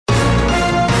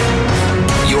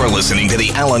listening to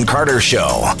The Alan Carter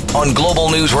Show on Global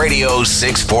News Radio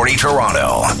 640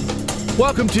 Toronto.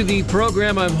 Welcome to the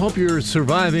program. I hope you're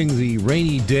surviving the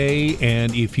rainy day.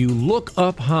 And if you look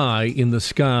up high in the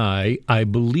sky, I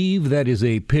believe that is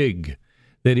a pig.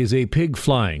 That is a pig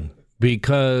flying.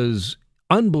 Because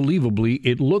unbelievably,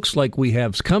 it looks like we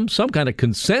have some kind of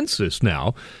consensus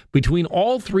now between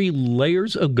all three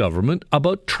layers of government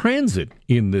about transit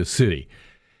in this city.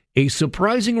 A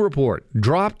surprising report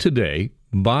dropped today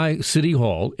by City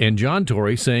Hall and John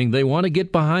Tory saying they want to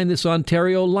get behind this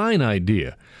Ontario line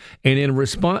idea. And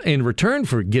in return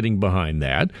for getting behind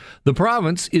that, the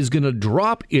province is going to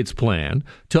drop its plan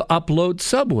to upload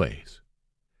subways.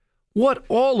 What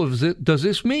all of it does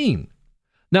this mean?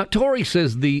 Now, Tory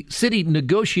says the city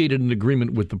negotiated an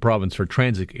agreement with the province for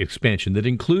transit expansion that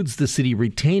includes the city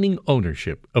retaining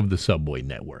ownership of the subway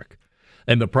network.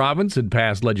 And the province had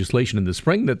passed legislation in the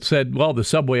spring that said, well, the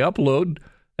subway upload,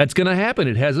 that's going to happen.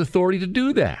 It has authority to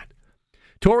do that.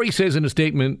 Tory says in a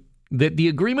statement that the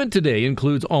agreement today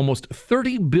includes almost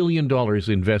 $30 billion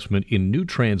investment in new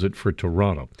transit for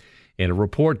Toronto. And a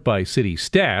report by city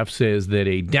staff says that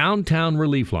a downtown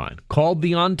relief line called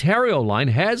the Ontario Line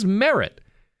has merit.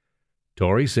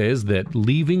 Tory says that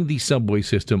leaving the subway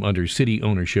system under city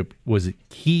ownership was a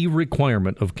key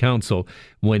requirement of council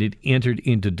when it entered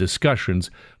into discussions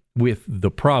with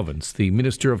the province. The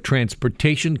Minister of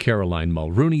Transportation, Caroline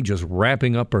Mulroney, just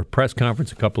wrapping up her press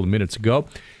conference a couple of minutes ago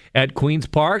at Queen's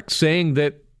Park, saying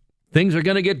that things are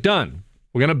going to get done.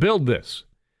 We're going to build this.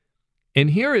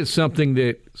 And here is something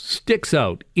that sticks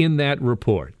out in that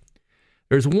report.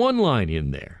 There's one line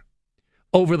in there.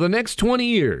 Over the next 20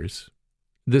 years,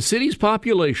 the city's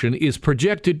population is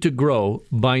projected to grow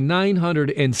by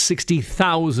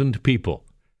 960,000 people.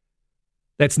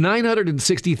 That's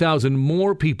 960,000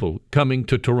 more people coming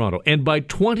to Toronto. And by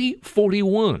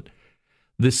 2041,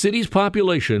 the city's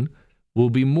population will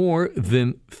be more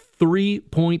than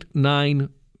 3.9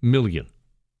 million.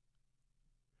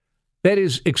 That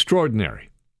is extraordinary.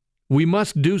 We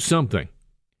must do something.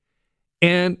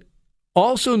 And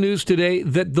also news today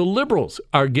that the Liberals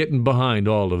are getting behind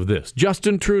all of this.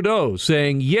 Justin Trudeau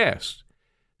saying yes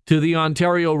to the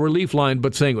Ontario Relief Line,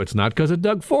 but saying it's not because of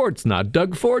Doug Ford. It's not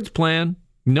Doug Ford's plan.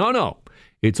 No.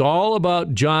 It's all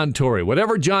about John Tory.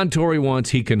 Whatever John Tory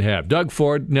wants, he can have. Doug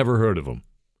Ford, never heard of him.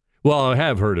 Well, I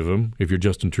have heard of him, if you're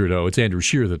Justin Trudeau. It's Andrew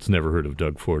Scheer that's never heard of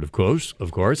Doug Ford, of course.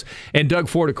 And Doug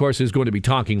Ford, of course, is going to be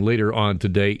talking later on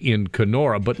today in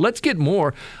Kenora. But let's get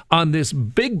more on this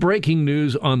big breaking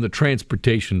news on the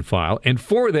transportation file. And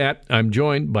for that, I'm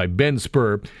joined by Ben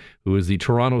Spur, who is the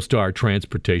Toronto Star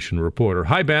transportation reporter.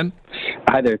 Hi, Ben.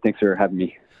 Hi there. Thanks for having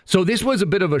me. So this was a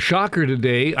bit of a shocker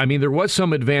today. I mean, there was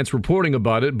some advance reporting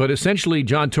about it, but essentially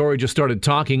John Tory just started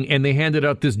talking and they handed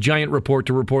out this giant report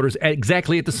to reporters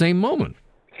exactly at the same moment.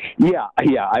 Yeah.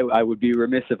 I would be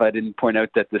remiss if I didn't point out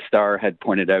that the Star had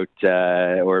pointed out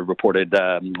or reported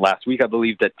last week, I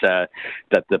believe, that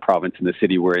the province and the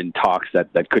city were in talks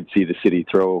that could see the city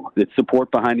throw its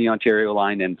support behind the Ontario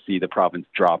Line and see the province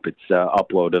drop its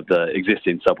upload of the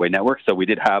existing subway network. So we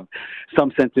did have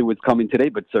some sense it was coming today,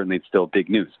 but certainly it's still big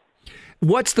news.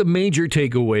 What's the major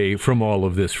takeaway from all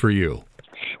of this for you?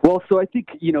 Well, so I think,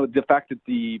 the fact that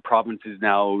the province is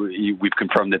now, we've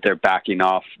confirmed that they're backing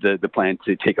off the plan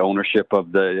to take ownership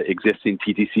of the existing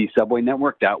TTC subway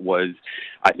network. That was,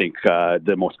 I think,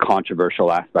 the most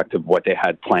controversial aspect of what they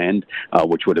had planned,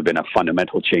 which would have been a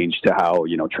fundamental change to how,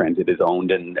 transit is owned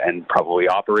and probably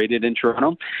operated in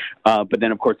Toronto. But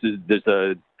then, of course, there's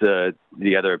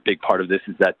the other big part of this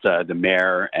is that the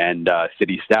mayor and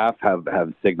city staff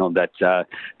have signaled that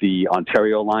the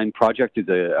Ontario Line project is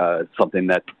something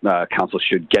that council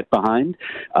should get behind,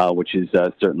 which is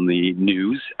certainly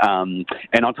news. And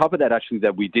on top of that, actually,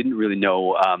 that we didn't really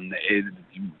know, is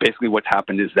basically what's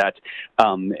happened is that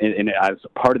as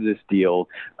part of this deal,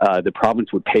 the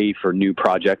province would pay for new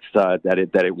projects that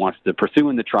it wants to pursue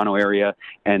in the Toronto area,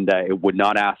 and it would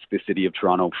not ask the city of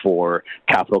Toronto for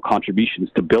capital contributions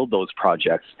to build those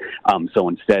projects. So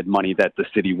instead, money that the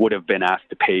city would have been asked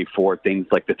to pay for things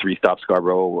like the three-stop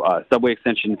Scarborough subway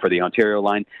extension for the Ontario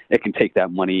Line, it can take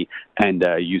that money and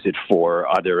use it for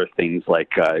other things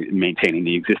like maintaining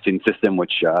the existing system,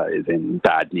 which is in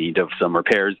bad need of some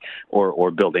repairs,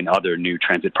 or building other new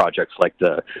transit projects like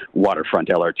the waterfront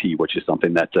LRT, which is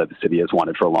something that the city has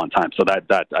wanted for a long time. So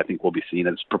that I think will be seen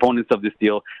as proponents of this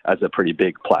deal as a pretty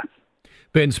big plus.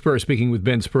 Ben Spur, speaking with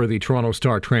Ben Spur, the Toronto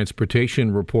Star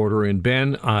transportation reporter. And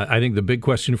Ben, I think the big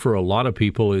question for a lot of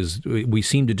people is we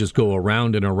seem to just go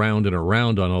around and around and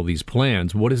around on all these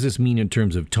plans. What does this mean in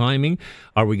terms of timing?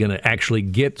 Are we going to actually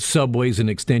get subways and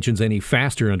extensions any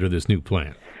faster under this new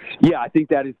plan? Yeah, I think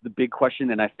that is the big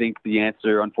question, and I think the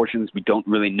answer, unfortunately, is we don't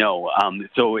really know.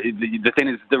 The thing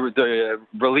is, the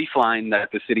relief line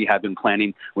that the city had been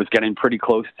planning was getting pretty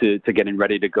close to getting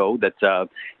ready to go, that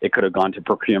it could have gone to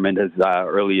procurement as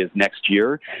early as next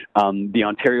year. The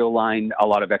Ontario line, a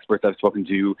lot of experts I've spoken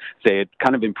to say it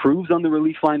kind of improves on the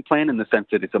relief line plan in the sense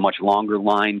that it's a much longer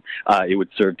line. It would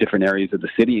serve different areas of the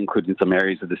city, including some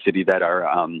areas of the city that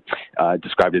are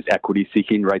described as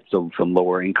equity-seeking, right? So from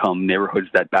lower-income neighborhoods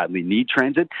that badly need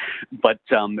transit. But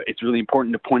it's really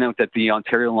important to point out that the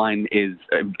Ontario line is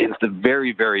in the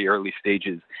very, very early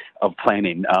stages of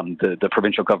planning. The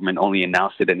provincial government only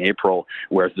announced it in April,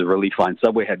 whereas the Relief Line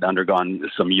subway had undergone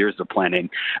some years of planning.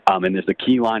 And there's a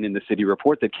key line in the city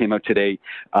report that came out today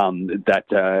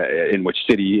in which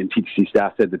city and TTC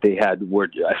staff said that they were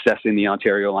assessing the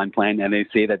Ontario line plan, and they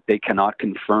say that they cannot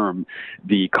confirm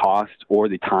the cost or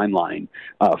the timeline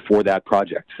for that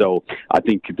project. So I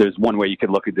think there's one way you could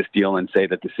look at this deal and say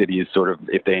that the city is sort of,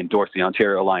 if they endorse the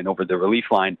Ontario line over the Relief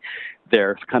Line,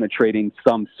 they're kind of trading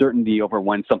some certainty over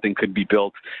when something could be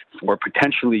built for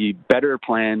potentially better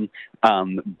plan,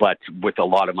 but with a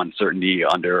lot of uncertainty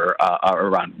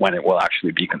around when it will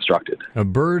actually be constructed. A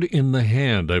bird in the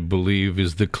hand, I believe,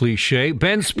 is the cliche.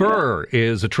 Ben Spur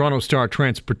is a Toronto Star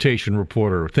transportation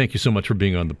reporter. Thank you so much for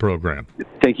being on the program.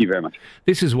 Thank you very much.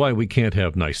 This is why we can't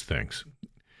have nice things,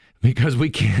 because we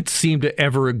can't seem to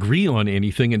ever agree on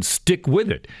anything and stick with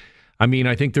it. I mean,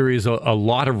 I think there is a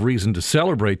lot of reason to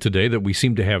celebrate today that we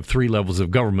seem to have three levels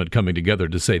of government coming together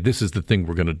to say this is the thing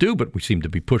we're going to do, but we seem to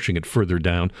be pushing it further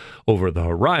down over the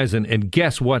horizon. And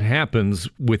guess what happens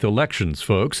with elections,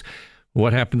 folks?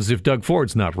 What happens if Doug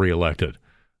Ford's not reelected?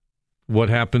 What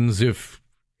happens if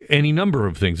any number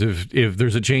of things, if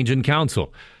there's a change in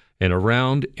council? And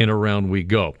around we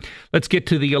go. Let's get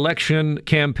to the election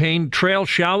campaign trail,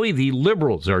 shall we? The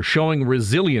Liberals are showing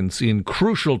resilience in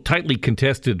crucial, tightly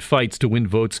contested fights to win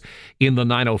votes in the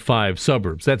 905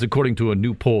 suburbs. That's according to a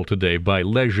new poll today by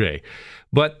Leger.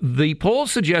 But the poll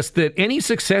suggests that any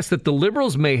success that the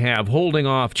Liberals may have holding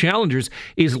off challengers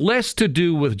is less to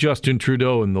do with Justin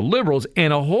Trudeau and the Liberals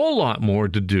and a whole lot more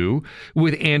to do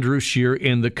with Andrew Scheer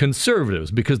and the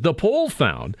Conservatives, because the poll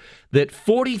found that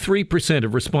 43%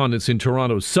 of respondents in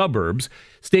Toronto's suburbs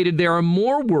stated they are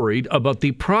more worried about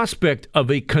the prospect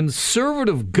of a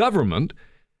Conservative government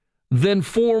than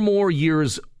 4 more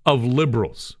years of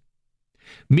Liberals.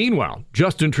 Meanwhile,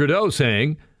 Justin Trudeau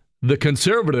saying the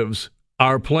Conservatives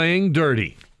are playing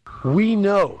dirty. We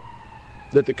know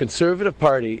that the Conservative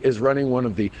Party is running one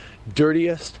of the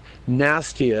dirtiest,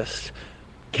 nastiest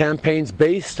campaigns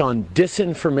based on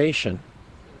disinformation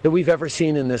that we've ever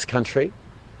seen in this country.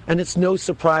 And it's no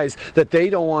surprise that they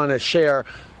don't want to share,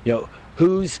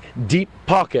 whose deep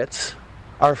pockets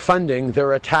are funding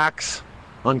their attacks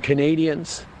on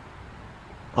Canadians,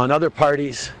 on other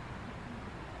parties,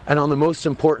 and on the most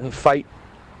important fight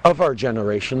of our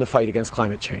generation, the fight against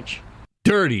climate change.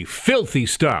 Dirty, filthy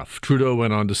stuff. Trudeau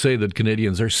went on to say that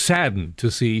Canadians are saddened to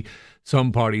see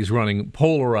some parties running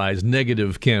polarized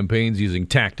negative campaigns using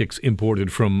tactics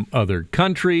imported from other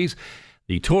countries.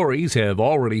 The Tories have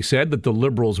already said that the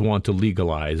Liberals want to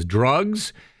legalize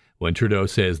drugs, when Trudeau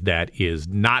says that is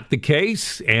not the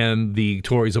case. And the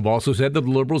Tories have also said that the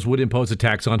Liberals would impose a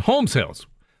tax on home sales.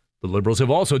 The Liberals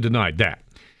have also denied that.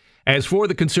 As for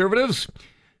the Conservatives,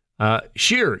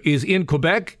 Scheer is in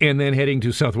Quebec and then heading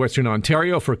to southwestern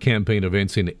Ontario for campaign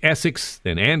events in Essex,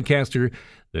 then Ancaster,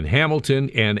 then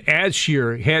Hamilton. And as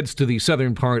Scheer heads to the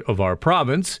southern part of our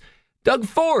province, Doug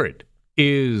Ford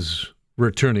is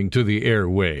returning to the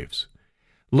airwaves.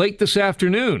 Late this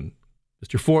afternoon,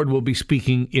 Mr. Ford will be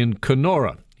speaking in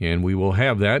Kenora, and we will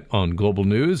have that on Global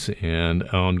News and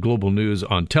on Global News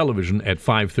on television at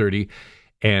 5:30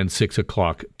 and 6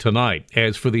 o'clock tonight.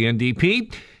 As for the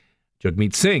NDP,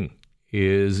 Jagmeet Singh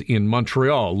is in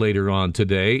Montreal later on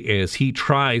today as he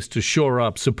tries to shore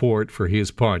up support for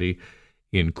his party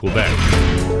in Quebec.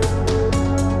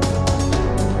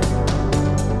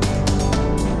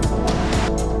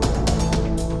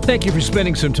 Thank you for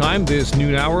spending some time this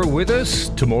noon hour with us.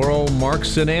 Tomorrow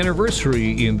marks an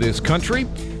anniversary in this country.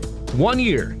 1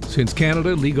 year since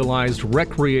Canada legalized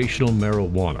recreational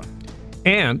marijuana.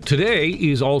 And today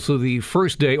is also the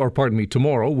first day,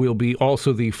 tomorrow will be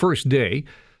also the first day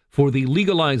for the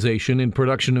legalization and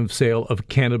production and sale of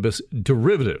cannabis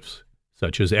derivatives,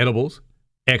 such as edibles,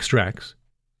 extracts,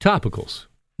 topicals.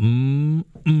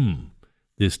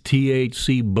 This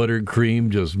THC buttercream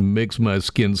just makes my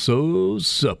skin so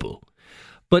supple.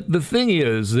 But the thing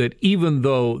is that even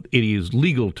though it is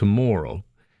legal tomorrow,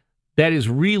 that is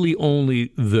really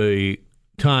only the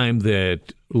time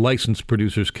that licensed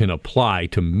producers can apply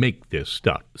to make this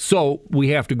stuff. So we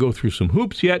have to go through some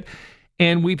hoops yet,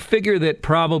 and we figure that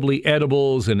probably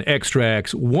edibles and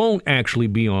extracts won't actually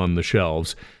be on the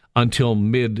shelves until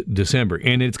mid-December.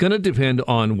 And it's going to depend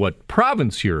on what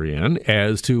province you're in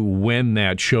as to when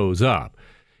that shows up.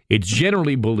 It's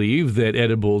generally believed that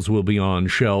edibles will be on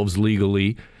shelves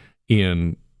legally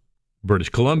in British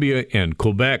Columbia and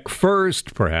Quebec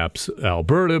first, perhaps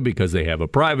Alberta because they have a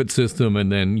private system,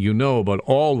 and then you know about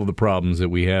all of the problems that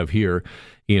we have here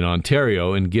in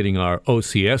Ontario and getting our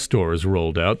OCS stores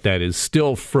rolled out. That is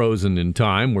still frozen in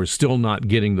time. We're still not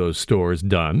getting those stores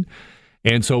done.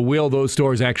 And so will those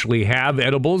stores actually have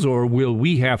edibles, or will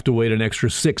we have to wait an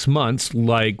extra 6 months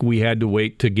like we had to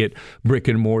wait to get brick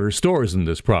and mortar stores in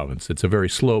this province? It's a very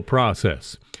slow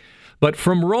process. But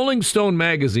from Rolling Stone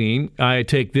magazine, I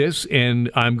take this, and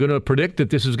I'm going to predict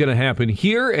that this is going to happen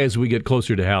here as we get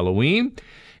closer to Halloween.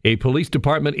 A police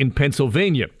department in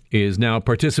Pennsylvania is now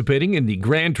participating in the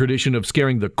grand tradition of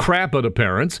scaring the crap out of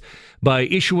parents by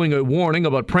issuing a warning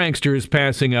about pranksters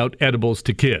passing out edibles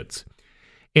to kids.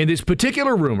 And this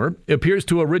particular rumor appears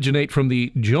to originate from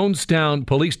the Jonestown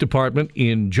Police Department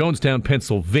in Jonestown,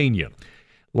 Pennsylvania.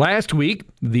 Last week,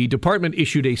 the department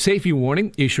issued a safety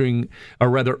warning,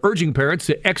 urging parents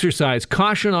to exercise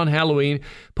caution on Halloween,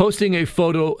 posting a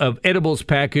photo of edibles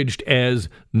packaged as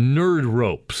nerd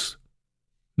ropes.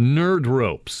 Nerd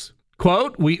ropes.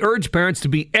 Quote, "We urge parents to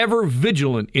be ever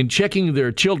vigilant in checking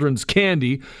their children's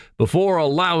candy before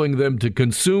allowing them to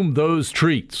consume those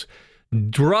treats.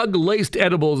 Drug-laced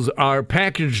edibles are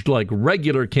packaged like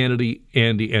regular candy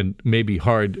and may be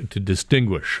hard to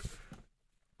distinguish."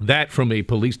 That from a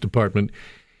police department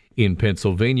in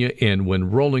Pennsylvania. And when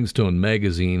Rolling Stone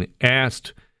magazine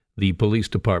asked the police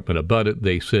department about it,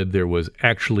 they said there was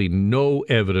actually no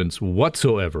evidence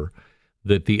whatsoever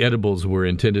that the edibles were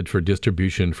intended for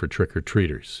distribution for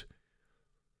trick-or-treaters.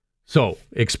 So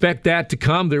expect that to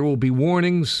come. There will be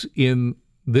warnings in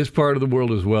this part of the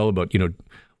world as well about,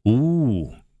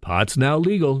 ooh, pot's now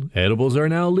legal. Edibles are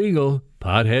now legal.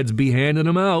 Potheads be handing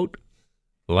them out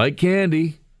like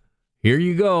candy. Here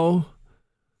you go,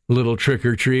 little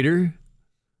trick-or-treater.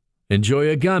 Enjoy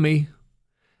a gummy.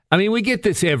 I mean, we get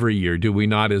this every year, do we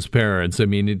not, as parents? I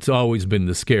mean, it's always been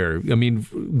the scare. I mean,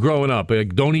 growing up,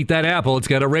 don't eat that apple. It's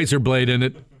got a razor blade in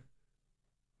it.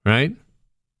 Right?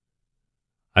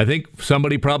 I think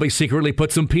somebody probably secretly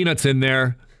put some peanuts in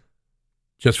there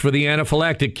just for the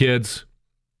anaphylactic kids.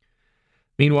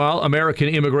 Meanwhile, American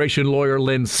immigration lawyer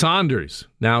Len Saunders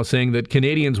now saying that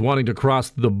Canadians wanting to cross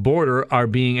the border are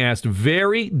being asked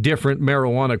very different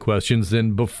marijuana questions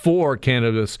than before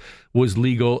cannabis was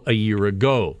legal a year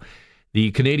ago. The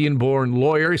Canadian-born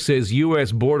lawyer says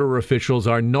U.S. border officials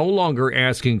are no longer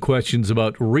asking questions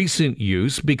about recent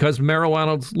use because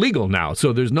marijuana is legal now.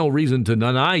 So there's no reason to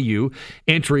deny you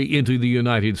entry into the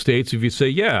United States if you say,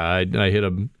 yeah, I hit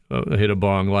a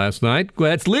bong last night.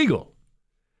 Well, that's legal.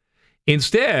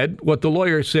 Instead, what the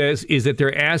lawyer says is that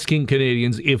they're asking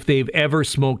Canadians if they've ever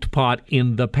smoked pot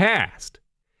in the past.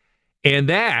 And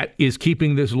that is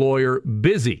keeping this lawyer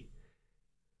busy.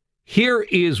 Here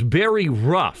is Barry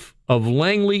Ruff of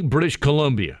Langley, British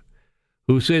Columbia,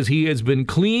 who says he has been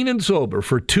clean and sober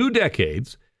for 2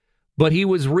 decades, but he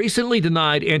was recently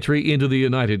denied entry into the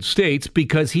United States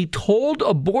because he told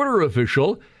a border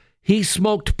official he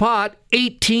smoked pot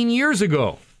 18 years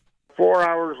ago. 4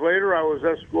 hours later, I was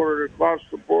escorted across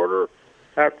the border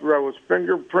after I was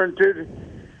fingerprinted,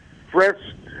 frisked,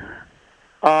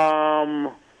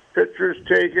 pictures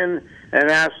taken,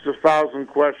 and asked 1,000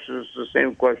 questions, the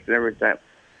same question every time.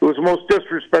 It was the most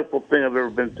disrespectful thing I've ever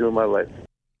been through in my life.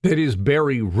 That is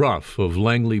Barry Ruff of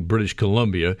Langley, British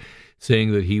Columbia,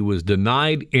 saying that he was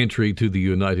denied entry to the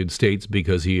United States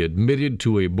because he admitted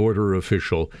to a border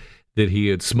official that he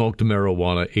had smoked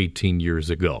marijuana 18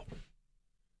 years ago.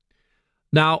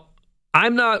 Now,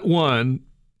 I'm not one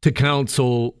to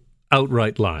counsel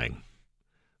outright lying,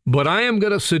 but I am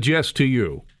going to suggest to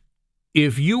you,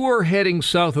 if you are heading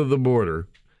south of the border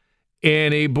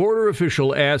and a border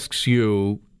official asks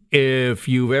you if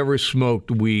you've ever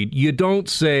smoked weed, you don't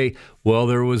say, well,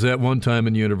 there was that one time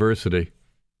in university.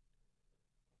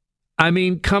 I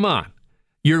mean, come on.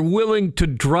 You're willing to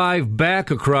drive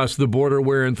back across the border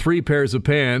wearing 3 pairs of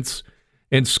pants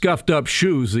and scuffed up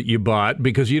shoes that you bought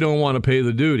because you don't want to pay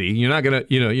the duty. You're not gonna,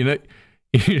 you're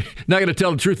not gonna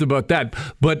tell the truth about that.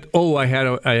 But I had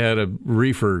a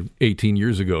reefer 18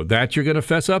 years ago. That you're gonna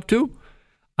fess up to?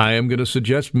 I am gonna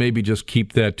suggest maybe just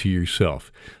keep that to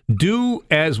yourself. Do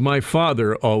as my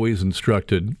father always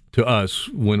instructed to us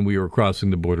when we were crossing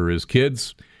the border as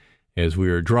kids. As we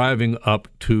were driving up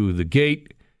to the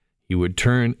gate, he would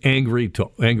turn angrily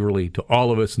to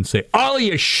all of us and say, "All of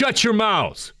you, shut your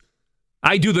mouths.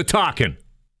 I do the talking."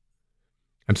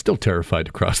 I'm still terrified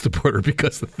to cross the border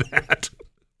because of that.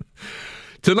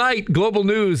 Tonight, Global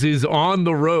News is on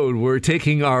the road. We're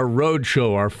taking our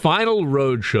final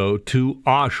road show to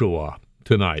Oshawa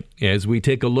tonight as we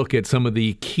take a look at some of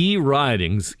the key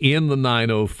ridings in the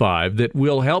 905 that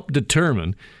will help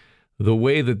determine the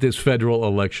way that this federal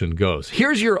election goes.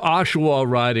 Here's your Oshawa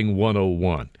Riding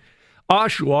 101.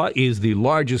 Oshawa is the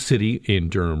largest city in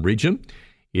Durham Region.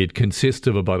 It consists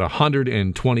of about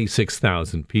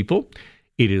 126,000 people.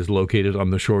 It is located on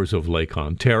the shores of Lake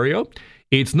Ontario.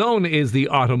 It's known as the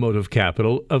automotive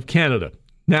capital of Canada.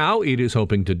 Now it is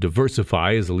hoping to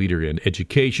diversify as a leader in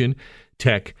education,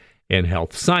 tech, and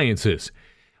health sciences.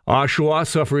 Oshawa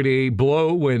suffered a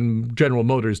blow when General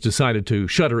Motors decided to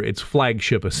shutter its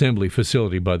flagship assembly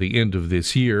facility by the end of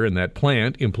this year, and that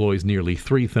plant employs nearly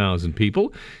 3,000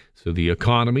 people. So the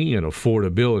economy and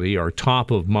affordability are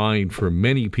top of mind for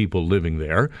many people living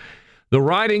there. The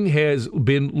riding has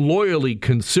been loyally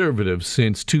conservative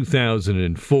since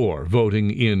 2004,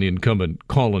 voting in incumbent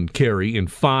Colin Carey in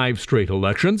 5 straight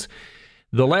elections.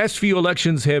 The last few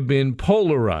elections have been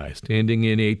polarized, ending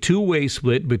in a two-way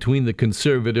split between the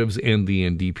Conservatives and the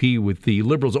NDP, with the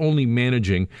Liberals only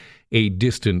managing a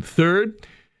distant third.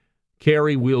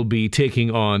 Carey will be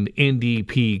taking on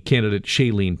NDP candidate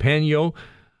Shailene Panyo,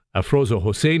 Afroza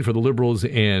Hossein for the Liberals,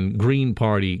 and Green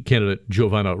Party candidate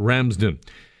Giovanna Ramsden.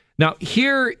 Now,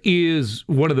 here is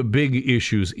one of the big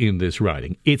issues in this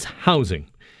riding. It's housing.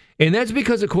 And that's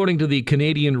because, according to the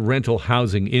Canadian Rental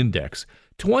Housing Index,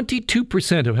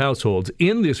 22% of households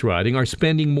in this riding are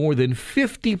spending more than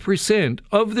 50%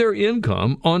 of their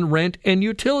income on rent and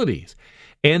utilities.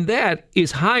 And that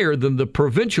is higher than the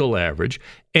provincial average.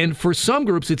 And for some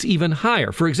groups, it's even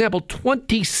higher. For example,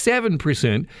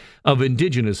 27% of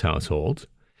Indigenous households,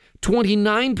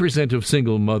 29% of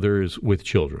single mothers with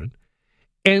children,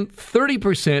 and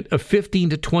 30% of 15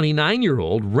 to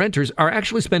 29-year-old renters are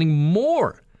actually spending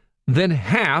more than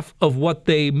half of what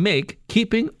they make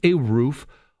keeping a roof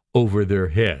over their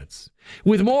heads.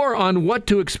 With more on what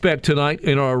to expect tonight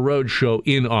in our roadshow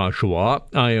in Oshawa,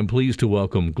 I am pleased to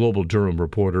welcome Global Durham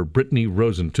reporter Brittany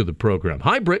Rosen to the program.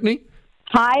 Hi, Brittany.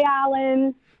 Hi,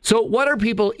 Alan. So what are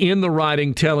people in the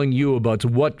riding telling you about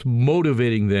what's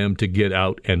motivating them to get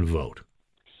out and vote?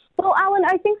 Well, Alan,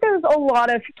 I think there's a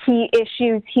lot of key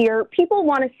issues here. People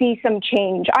want to see some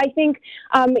change. I think,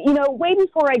 way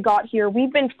before I got here,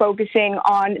 we've been focusing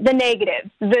on the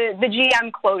negatives, the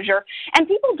GM closure, and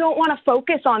people don't want to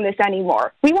focus on this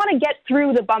anymore. We want to get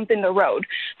through the bump in the road.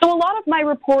 So a lot of my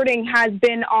reporting has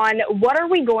been on what are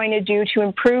we going to do to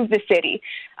improve the city,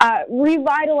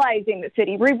 revitalizing the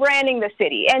city, rebranding the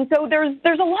city. And so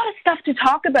there's a lot of stuff to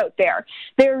talk about there.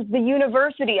 There's the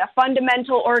university, a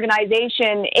fundamental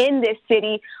organization in this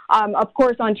city, of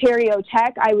course, Ontario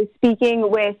Tech. I was speaking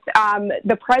with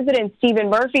the president, Stephen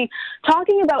Murphy,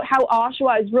 talking about how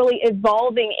Oshawa is really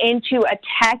evolving into a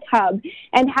tech hub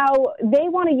and how they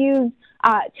want to use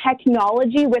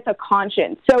technology with a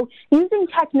conscience. So using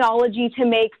technology to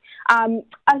make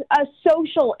a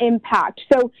social impact.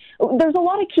 So there's a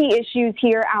lot of key issues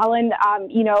here, Alan,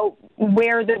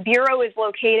 where the Bureau is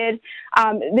located.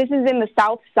 This is in the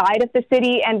south side of the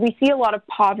city, and we see a lot of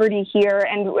poverty here,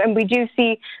 and we do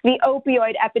see the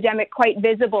opioid epidemic quite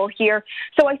visible here.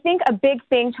 So I think a big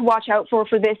thing to watch out for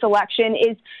this election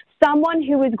is someone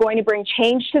who is going to bring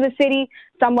change to the city,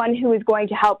 someone who is going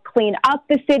to help clean up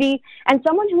the city, and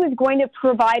someone who is going to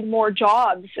provide more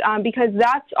jobs, because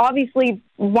that's obviously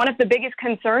one of the biggest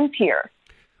concerns here.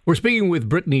 We're speaking with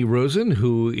Brittany Rosen,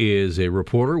 who is a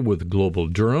reporter with Global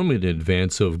Durham in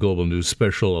advance of Global News'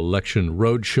 special election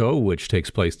roadshow, which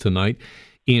takes place tonight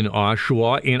in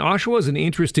Oshawa. And Oshawa is an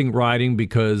interesting riding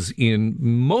because in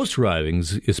most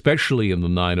ridings, especially in the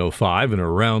 905 and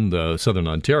around the southern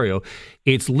Ontario,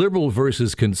 it's Liberal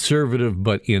versus Conservative,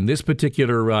 but in this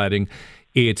particular riding,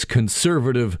 it's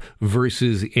Conservative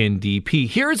versus NDP.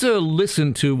 Here's a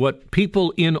listen to what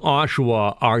people in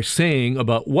Oshawa are saying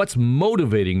about what's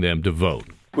motivating them to vote.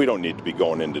 We don't need to be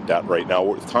going into debt right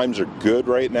now. Times are good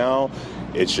right now.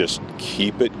 It's just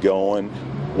keep it going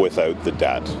without the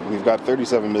debt. We've got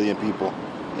 37 million people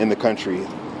in the country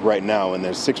right now, and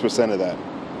there's 6% of that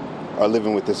are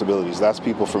living with disabilities. That's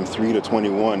people from 3 to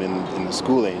 21 in the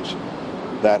school age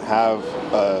that have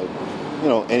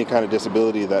any kind of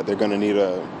disability that they're going to need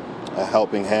a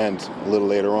helping hand a little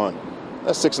later on.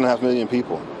 That's 6.5 million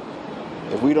people.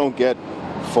 If we don't get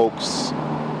folks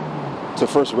to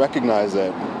first recognize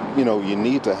that, you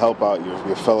need to help out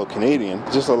your fellow Canadian,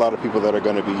 just a lot of people that are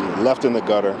going to be left in the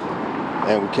gutter,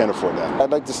 and we can't afford that.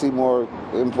 I'd like to see more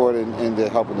input into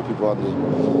helping the people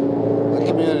in the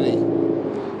community.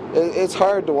 It's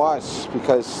hard to watch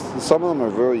because some of them are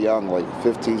very young, like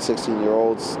 15,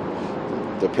 16-year-olds.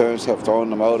 Their parents have thrown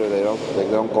them out, or they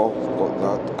don't go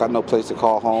got no place to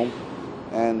call home.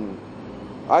 And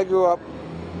I grew up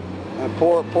and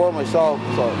poor myself,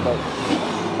 but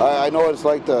I know what it's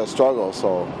like to struggle.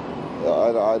 So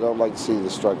I don't like to see the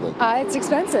struggling. It's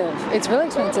expensive. It's really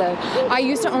expensive. I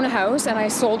used to own a house, and I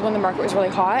sold when the market was really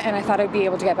hot, and I thought I'd be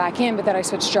able to get back in, but then I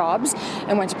switched jobs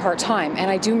and went to part-time.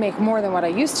 And I do make more than what I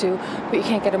used to, but you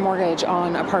can't get a mortgage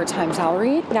on a part-time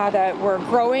salary. Now that we're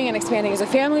growing and expanding as a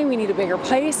family, we need a bigger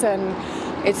place, and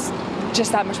it's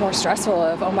just that much more stressful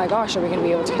of, oh my gosh, are we going to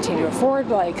be able to continue to afford,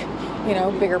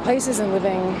 bigger places and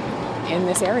living in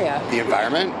this area? The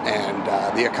environment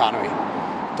and the economy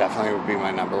definitely would be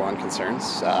my number one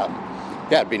concerns.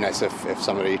 It'd be nice if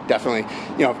somebody definitely,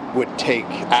 would take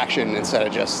action instead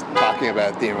of just talking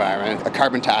about the environment. A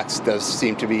carbon tax does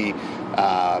seem to be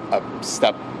a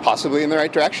step possibly in the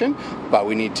right direction, but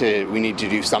we need to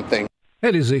do something.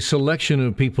 That is a selection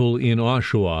of people in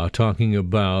Oshawa talking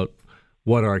about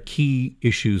what are key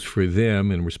issues for them,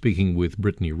 and we're speaking with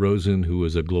Brittany Rosen, who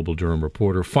is a Global Durham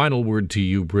reporter. Final word to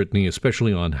you, Brittany,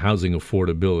 especially on housing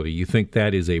affordability. You think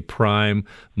that is a prime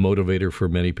motivator for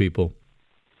many people?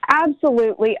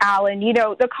 Absolutely, Alan.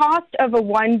 The cost of a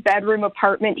one-bedroom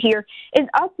apartment here is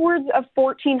upwards of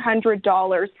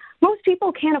 $1,400. Most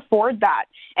people can't afford that.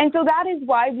 And so that is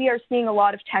why we are seeing a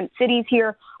lot of tent cities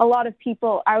here, a lot of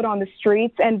people out on the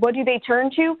streets. And what do they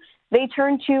turn to? They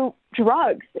turn to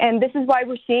drugs. And this is why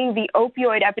we're seeing the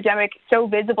opioid epidemic so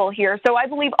visible here. So I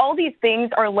believe all these things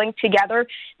are linked together.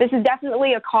 This is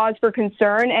definitely a cause for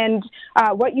concern. And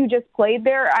what you just played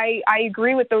there, I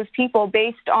agree with those people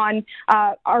based on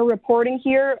our reporting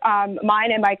here,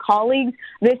 mine and my colleagues.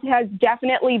 This has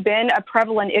definitely been a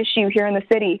prevalent issue here in the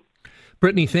city.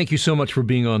 Brittany, thank you so much for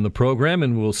being on the program,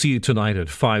 and we'll see you tonight at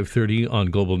 5:30 on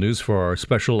Global News for our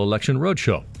special election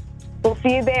roadshow. We'll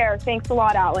see you there. Thanks a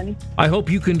lot, Alan. I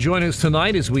hope you can join us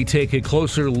tonight as we take a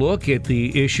closer look at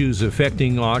the issues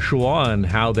affecting Oshawa and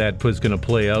how that was going to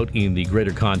play out in the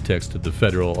greater context of the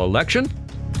federal election.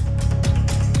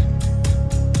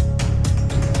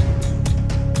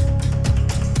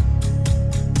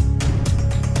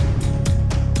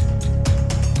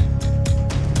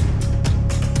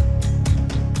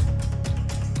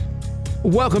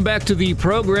 Welcome back to the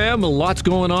program. Lots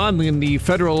going on in the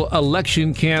federal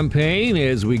election campaign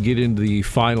as we get into the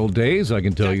final days. I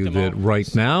can tell you that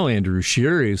right now, Andrew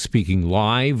Scheer is speaking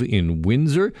live in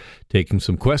Windsor, taking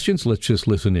some questions. Let's just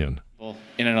listen in.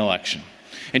 In an election.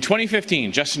 In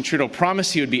 2015, Justin Trudeau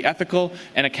promised he would be ethical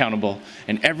and accountable,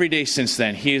 and every day since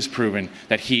then, he has proven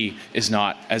that he is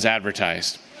not as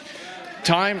advertised.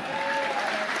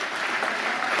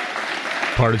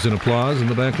 Partisan applause in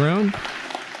the background.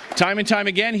 Time and time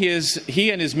again,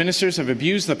 he and his ministers have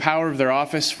abused the power of their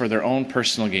office for their own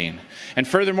personal gain. And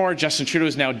furthermore, Justin Trudeau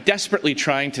is now desperately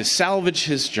trying to salvage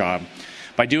his job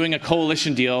by doing a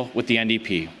coalition deal with the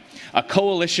NDP. A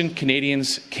coalition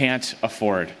Canadians can't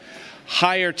afford.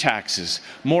 Higher taxes,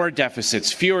 more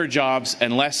deficits, fewer jobs,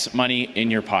 and less money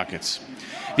in your pockets.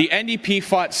 The NDP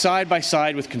fought side by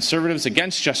side with Conservatives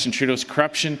against Justin Trudeau's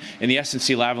corruption in the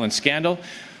SNC-Lavalin scandal,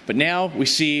 but now we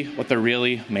see what they're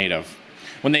really made of.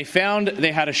 When they found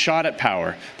they had a shot at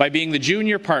power by being the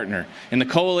junior partner in the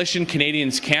coalition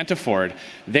Canadians can't afford,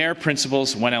 their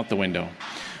principles went out the window.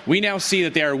 We now see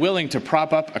that they are willing to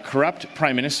prop up a corrupt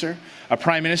Prime Minister, a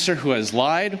Prime Minister who has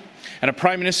lied, and a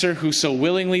Prime Minister who so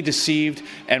willingly deceived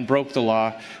and broke the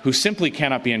law, who simply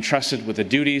cannot be entrusted with the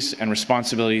duties and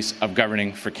responsibilities of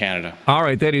governing for Canada. All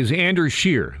right, that is Andrew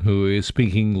Scheer, who is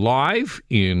speaking live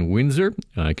in Windsor.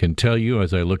 I can tell you,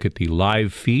 as I look at the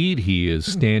live feed, he is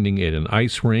standing at an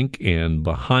ice rink, and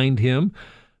behind him,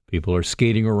 people are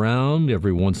skating around.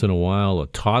 Every once in a while, a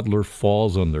toddler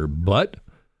falls on their butt.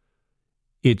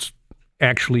 It's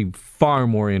actually far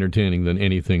more entertaining than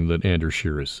anything that Andrew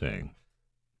Scheer is saying.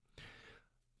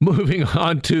 Moving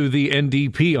on to the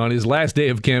NDP, on his last day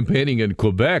of campaigning in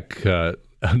Quebec,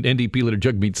 NDP leader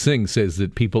Jagmeet Singh says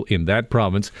that people in that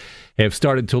province have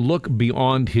started to look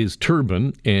beyond his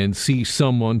turban and see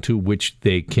someone to which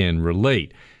they can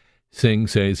relate. Singh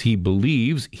says he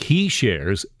believes he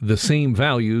shares the same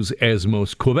values as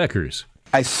most Quebecers.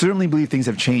 I certainly believe things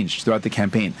have changed throughout the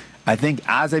campaign. I think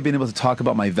as I've been able to talk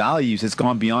about my values, it's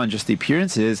gone beyond just the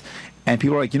appearances. And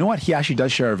people are like, you know what? He actually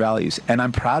does share our values. And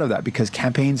I'm proud of that because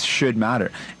campaigns should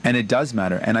matter. And it does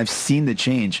matter. And I've seen the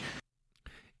change.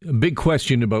 A big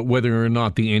question about whether or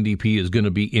not the NDP is going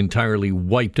to be entirely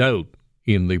wiped out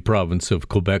in the province of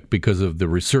Quebec because of the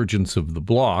resurgence of the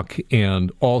Bloc,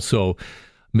 and also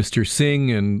Mr.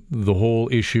 Singh and the whole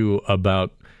issue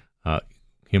about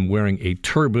him wearing a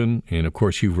turban. And, of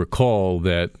course, you recall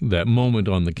that moment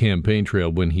on the campaign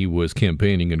trail when he was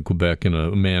campaigning in Quebec and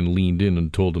a man leaned in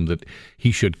and told him that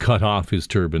he should cut off his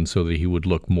turban so that he would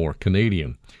look more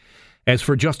Canadian. As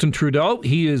for Justin Trudeau,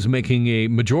 he is making a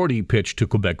majority pitch to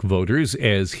Quebec voters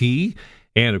as he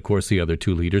and, of course, the other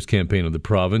two leaders campaign in the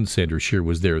province. Andrew Scheer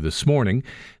was there this morning.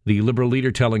 The Liberal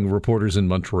leader telling reporters in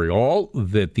Montreal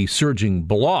that the surging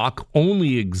Bloc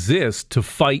only exists to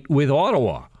fight with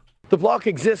Ottawa. The Bloc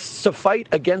exists to fight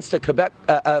against a Quebec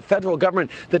federal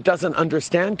government that doesn't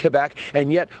understand Quebec,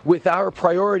 and yet with our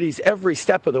priorities every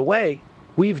step of the way,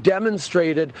 we've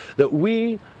demonstrated that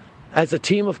we, as a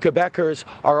team of Quebecers,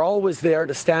 are always there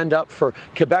to stand up for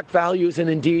Quebec values and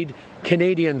indeed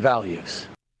Canadian values.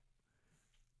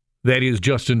 That is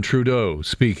Justin Trudeau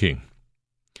speaking.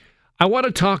 I want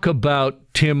to talk about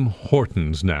Tim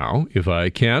Hortons now, if I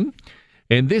can.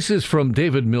 And this is from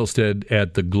David Milstead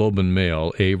at the Globe and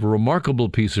Mail, a remarkable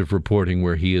piece of reporting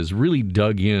where he has really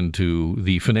dug into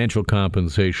the financial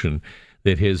compensation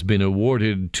that has been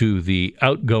awarded to the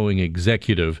outgoing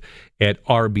executive at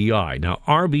RBI. Now,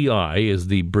 RBI is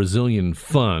the Brazilian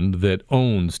fund that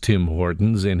owns Tim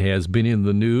Hortons and has been in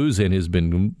the news and has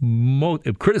been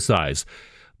criticized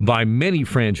by many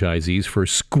franchisees for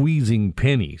squeezing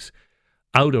pennies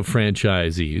out of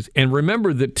franchisees. And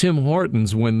remember that Tim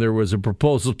Hortons, when there was a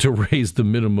proposal to raise the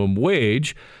minimum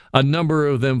wage, a number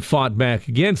of them fought back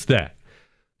against that.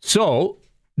 So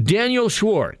Daniel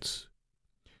Schwartz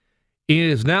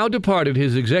is now departed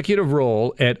his executive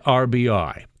role at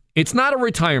RBI. It's not a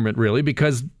retirement, really,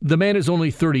 because the man is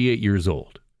only 38 years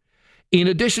old. In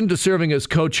addition to serving as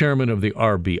co-chairman of the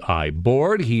RBI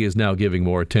board, he is now giving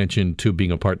more attention to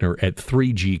being a partner at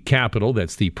 3G Capital.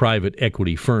 That's the private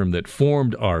equity firm that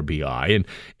formed RBI and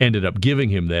ended up giving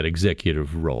him that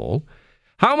executive role.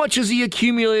 How much has he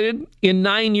accumulated in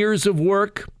 9 years of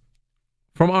work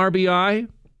from RBI?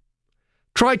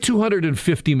 Try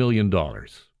 $250 million.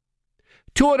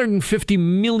 $250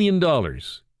 million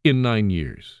in 9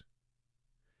 years.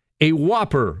 A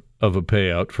whopper of a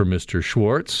payout for Mr.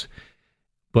 Schwartz,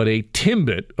 but a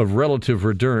timbit of relative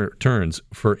returns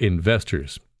for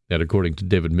investors. That, according to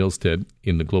David Milstead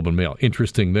in the Globe and Mail.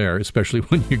 Interesting there, especially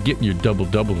when you're getting your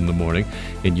double-double in the morning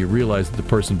and you realize that the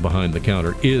person behind the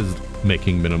counter is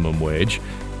making minimum wage.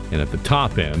 And at the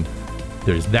top end,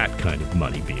 there's that kind of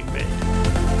money being made.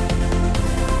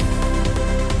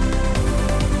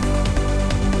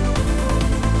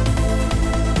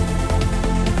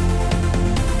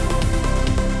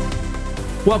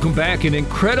 Welcome back. An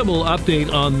incredible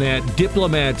update on that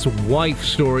diplomat's wife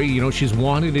story. You know, she's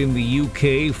wanted in the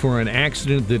UK for an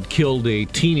accident that killed a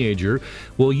teenager.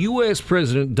 Well, U.S.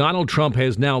 President Donald Trump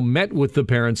has now met with the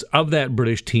parents of that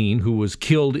British teen who was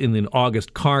killed in an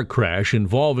August car crash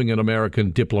involving an American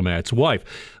diplomat's wife.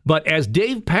 But as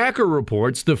Dave Packer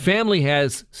reports, the family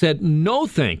has said no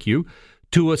thank you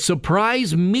to a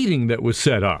surprise meeting that was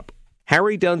set up.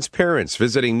 Harry Dunn's parents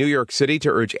visiting New York City to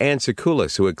urge Anne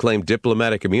Tsoukalos, who had claimed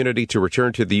diplomatic immunity, to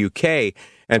return to the UK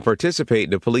and participate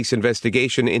in a police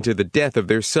investigation into the death of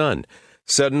their son.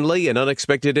 Suddenly, an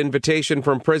unexpected invitation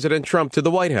from President Trump to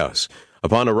the White House.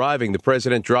 Upon arriving, the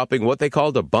president dropping what they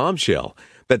called a bombshell,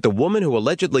 that the woman who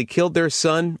allegedly killed their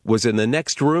son was in the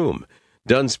next room.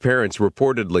 Dunn's parents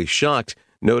reportedly shocked,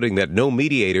 noting that no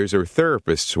mediators or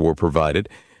therapists were provided.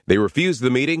 They refused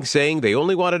the meeting, saying they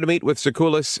only wanted to meet with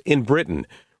Tsoukalos in Britain.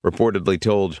 Reportedly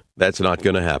told that's not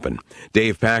going to happen.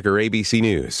 Dave Packer, ABC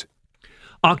News.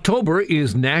 October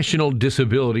is National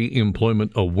Disability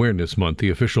Employment Awareness Month,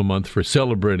 the official month for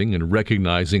celebrating and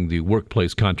recognizing the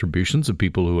workplace contributions of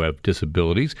people who have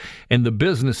disabilities and the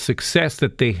business success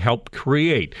that they help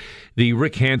create. The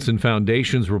Rick Hansen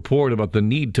Foundation's report about the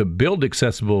need to build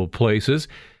accessible places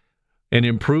and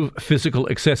improve physical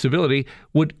accessibility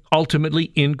would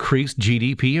ultimately increase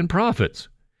GDP and profits.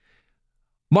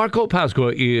 Marco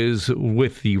Pasqua is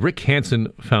with the Rick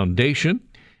Hansen Foundation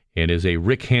and is a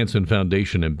Rick Hansen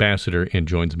Foundation ambassador and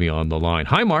joins me on the line.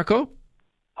 Hi, Marco.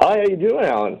 Hi, how you doing,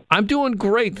 Alan? I'm doing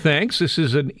great, thanks. This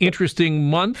is an interesting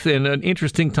month and an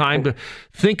interesting time to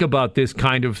think about this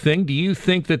kind of thing. Do you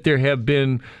think that there have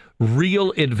been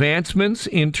real advancements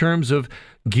in terms of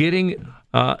getting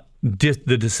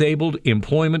the disabled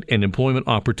employment and employment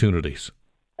opportunities?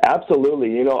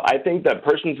 Absolutely. You know, I think that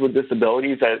persons with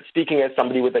disabilities, speaking as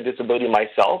somebody with a disability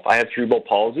myself, I have cerebral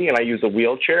palsy and I use a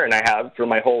wheelchair, and I have for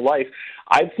my whole life.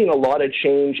 I've seen a lot of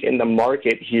change in the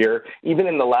market here, even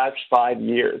in the last 5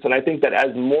 years. And I think that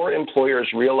as more employers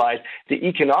realize the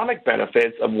economic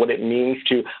benefits of what it means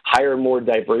to hire more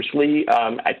diversely,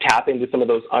 tap into some of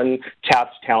those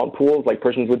untapped talent pools like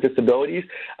persons with disabilities,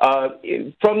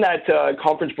 from that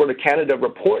Conference Board of Canada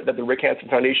report that the Rick Hansen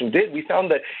Foundation did, we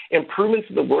found that improvements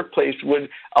to the workplace would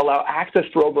allow access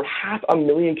for over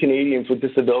 500,000 Canadians with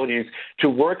disabilities to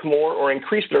work more or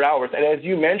increase their hours. And as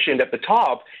you mentioned at the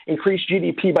top, increase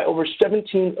GDP by over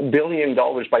 $17 billion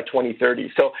by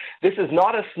 2030. So this is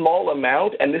not a small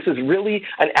amount, and this is really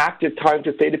an active time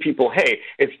to say to people, hey,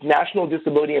 it's National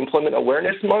Disability Employment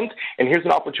Awareness Month, and here's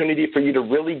an opportunity for you to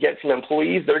really get some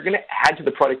employees that are going to add to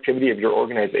the productivity of your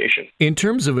organization. In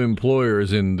terms of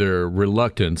employers and their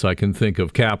reluctance, I can think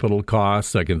of capital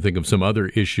costs. I can think of some other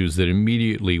issues that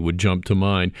immediately would jump to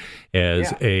mind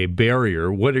as a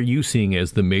barrier. What are you seeing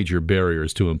as the major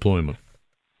barriers to employment?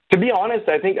 To be honest,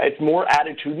 I think it's more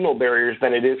attitudinal barriers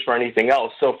than it is for anything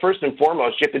else. So first and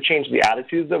foremost, you have to change the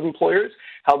attitudes of employers,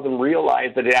 help them realize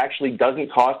that it actually doesn't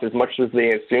cost as much as they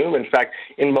assume. In fact,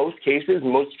 in most cases,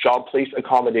 most job place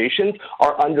accommodations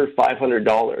are under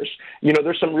 $500. You know,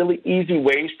 there's some really easy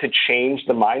ways to change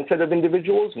the mindset of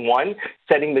individuals. One,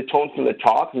 setting the tone from the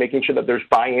top, making sure that there's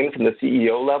buy-in from the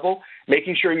CEO level,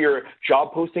 making sure your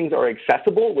job postings are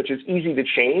accessible, which is easy to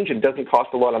change and doesn't cost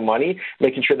a lot of money,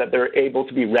 making sure that they're able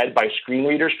to be read by screen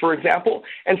readers, for example,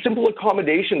 and simple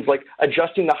accommodations like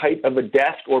adjusting the height of a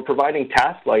desk or providing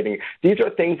task lighting. These are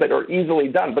things that are easily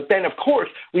done. But then, of course,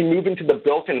 we move into the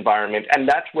built environment, and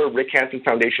that's where Rick Hansen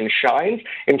Foundation shines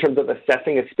in terms of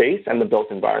assessing a space and the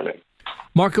built environment.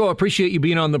 Marco, I appreciate you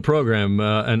being on the program.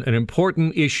 An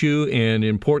important issue and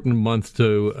important month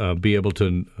to be able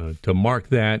to mark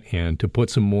that and to put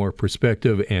some more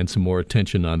perspective and some more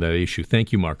attention on that issue.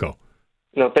 Thank you, Marco.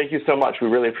 No, thank you so much. We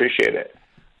really appreciate it.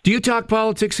 Do you talk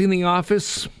politics in the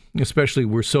office? Especially,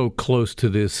 we're so close to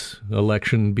this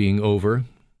election being over.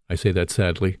 I say that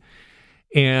sadly.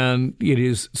 And it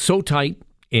is so tight,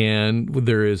 and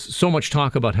there is so much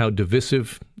talk about how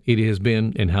divisive it has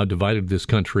been and how divided this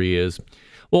country is.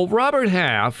 Well, Robert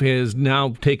Half has now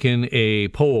taken a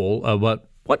poll about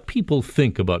what people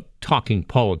think about talking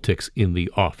politics in the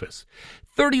office.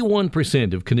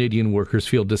 31% of Canadian workers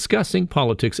feel discussing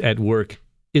politics at work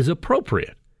is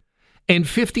appropriate, and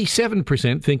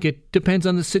 57% think it depends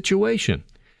on the situation.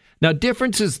 Now,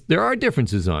 there are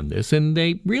differences on this, and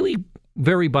they really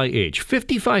vary by age.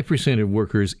 55% of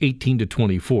workers 18 to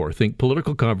 24 think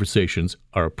political conversations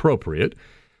are appropriate,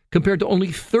 compared to only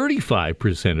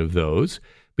 35% of those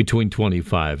between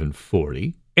 25 and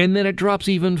 40. And then it drops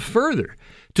even further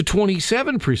to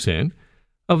 27%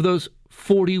 of those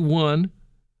 41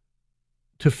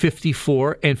 to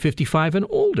 54 and 55 and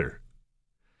older.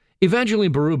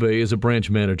 Evangeline Berube is a branch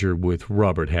manager with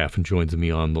Robert Half and joins me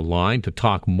on the line to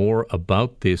talk more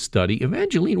about this study.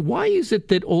 Evangeline, why is it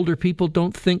that older people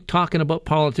don't think talking about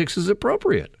politics is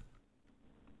appropriate?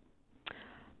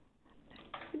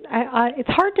 It's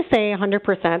hard to say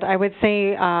 100%. I would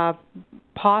say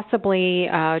possibly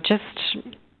just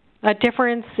a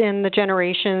difference in the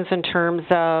generations in terms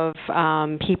of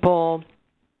people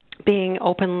being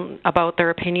open about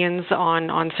their opinions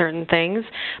on certain things.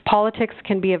 Politics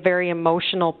can be a very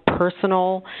emotional,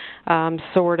 personal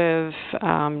sort of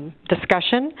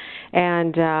discussion.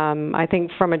 And I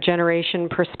think from a generation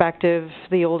perspective,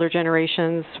 the older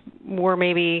generations were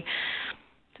maybe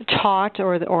taught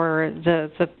or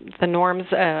the norms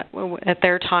at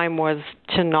their time was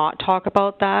to not talk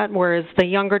about that, whereas the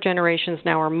younger generations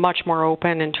now are much more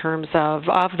open in terms of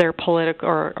their political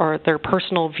or their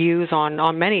personal views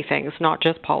on many things, not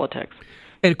just politics.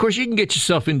 And of course, you can get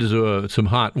yourself into some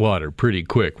hot water pretty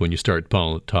quick when you start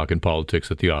talking politics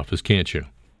at the office, can't you?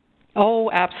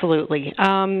 Oh, absolutely.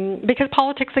 Because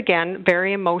politics, again,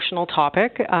 very emotional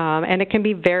topic, and it can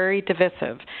be very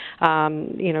divisive.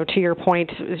 To your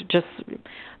point, just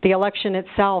the election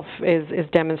itself is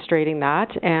demonstrating that,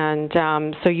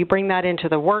 and so you bring that into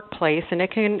the workplace, and it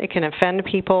can offend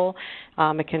people.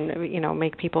 It can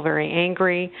make people very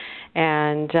angry,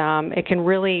 and it can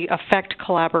really affect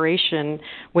collaboration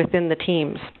within the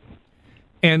teams.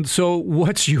 And so,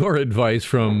 what's your advice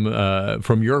from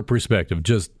your perspective?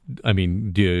 Do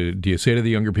you say to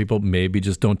the younger people, maybe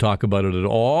just don't talk about it at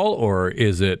all, or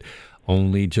is it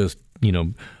only just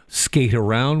skate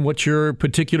around what your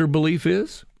particular belief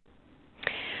is?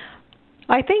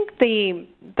 I think the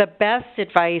best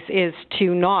advice is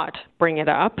to not bring it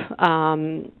up.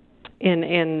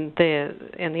 in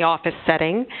the office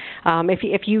setting.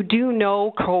 If you do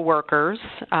know coworkers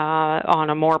on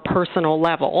a more personal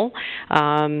level,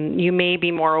 you may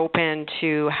be more open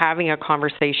to having a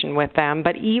conversation with them.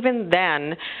 But even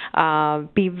then,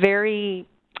 be very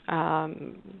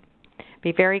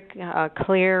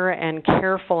clear and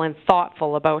careful and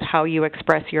thoughtful about how you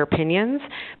express your opinions,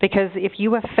 because if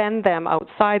you offend them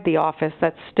outside the office,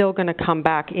 that's still going to come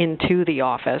back into the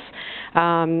office.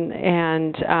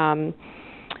 And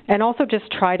also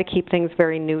just try to keep things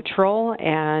very neutral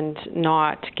and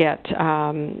not get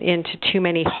into too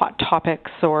many hot topics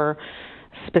or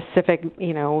specific,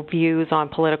 views on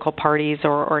political parties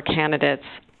or candidates.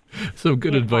 Some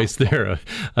good advice there.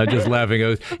 Just laughing.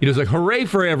 It's like, hooray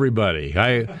for everybody.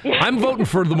 I'm voting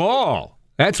for them all.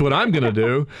 That's what I'm going to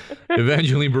do.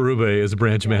 Evangeline Berube is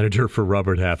branch manager for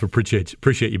Robert Half. Appreciate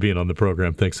you being on the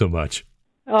program. Thanks so much.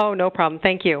 Oh, no problem.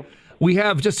 Thank you. We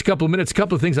have just a couple of minutes, a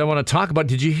couple of things I want to talk about.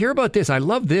 Did you hear about this? I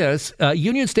love this.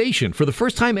 Union Station, for the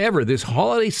first time ever this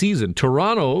holiday season,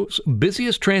 Toronto's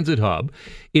busiest transit hub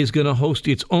is going to host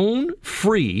its own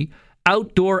free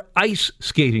outdoor ice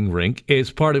skating rink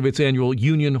as part of its annual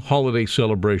Union Holiday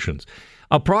celebrations.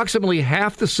 Approximately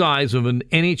half the size of an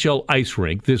NHL ice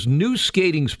rink, this new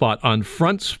skating spot on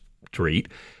Front Street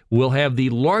will have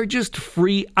the largest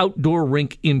free outdoor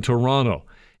rink in Toronto.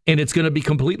 And it's going to be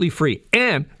completely free.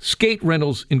 And skate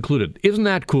rentals included. Isn't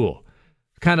that cool?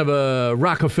 Kind of a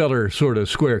Rockefeller sort of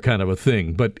square kind of a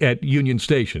thing, but at Union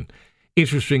Station.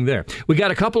 Interesting there. We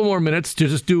got a couple more minutes to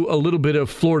just do a little bit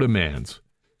of Florida Mans.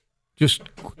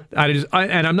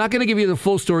 And I'm not going to give you the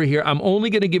full story here. I'm only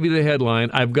going to give you the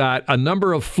headline. I've got a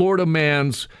number of Florida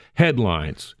Man's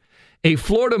headlines. A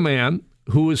Florida man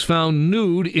who was found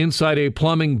nude inside a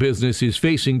plumbing business is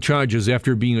facing charges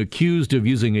after being accused of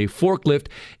using a forklift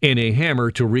and a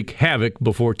hammer to wreak havoc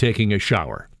before taking a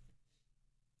shower.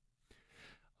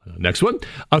 Next one.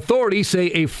 Authorities say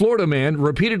a Florida man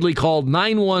repeatedly called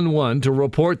 911 to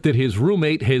report that his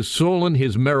roommate has stolen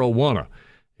his marijuana.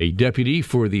 A deputy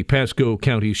for the Pasco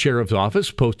County Sheriff's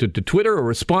Office posted to Twitter a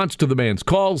response to the man's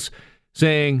calls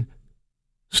saying,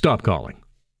 "Stop calling."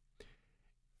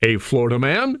 A Florida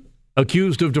man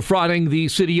accused of defrauding the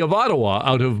city of Ottawa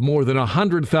out of more than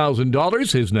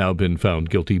 $100,000 has now been found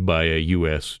guilty by a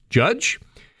U.S. judge.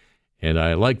 And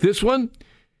I like this one.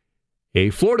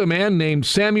 A Florida man named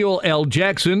Samuel L.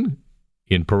 Jackson,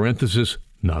 in parenthesis,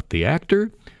 not the actor,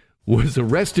 was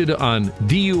arrested on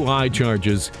DUI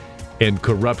charges and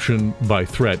corruption by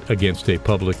threat against a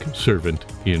public servant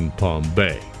in Palm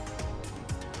Bay.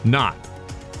 Not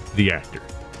the actor.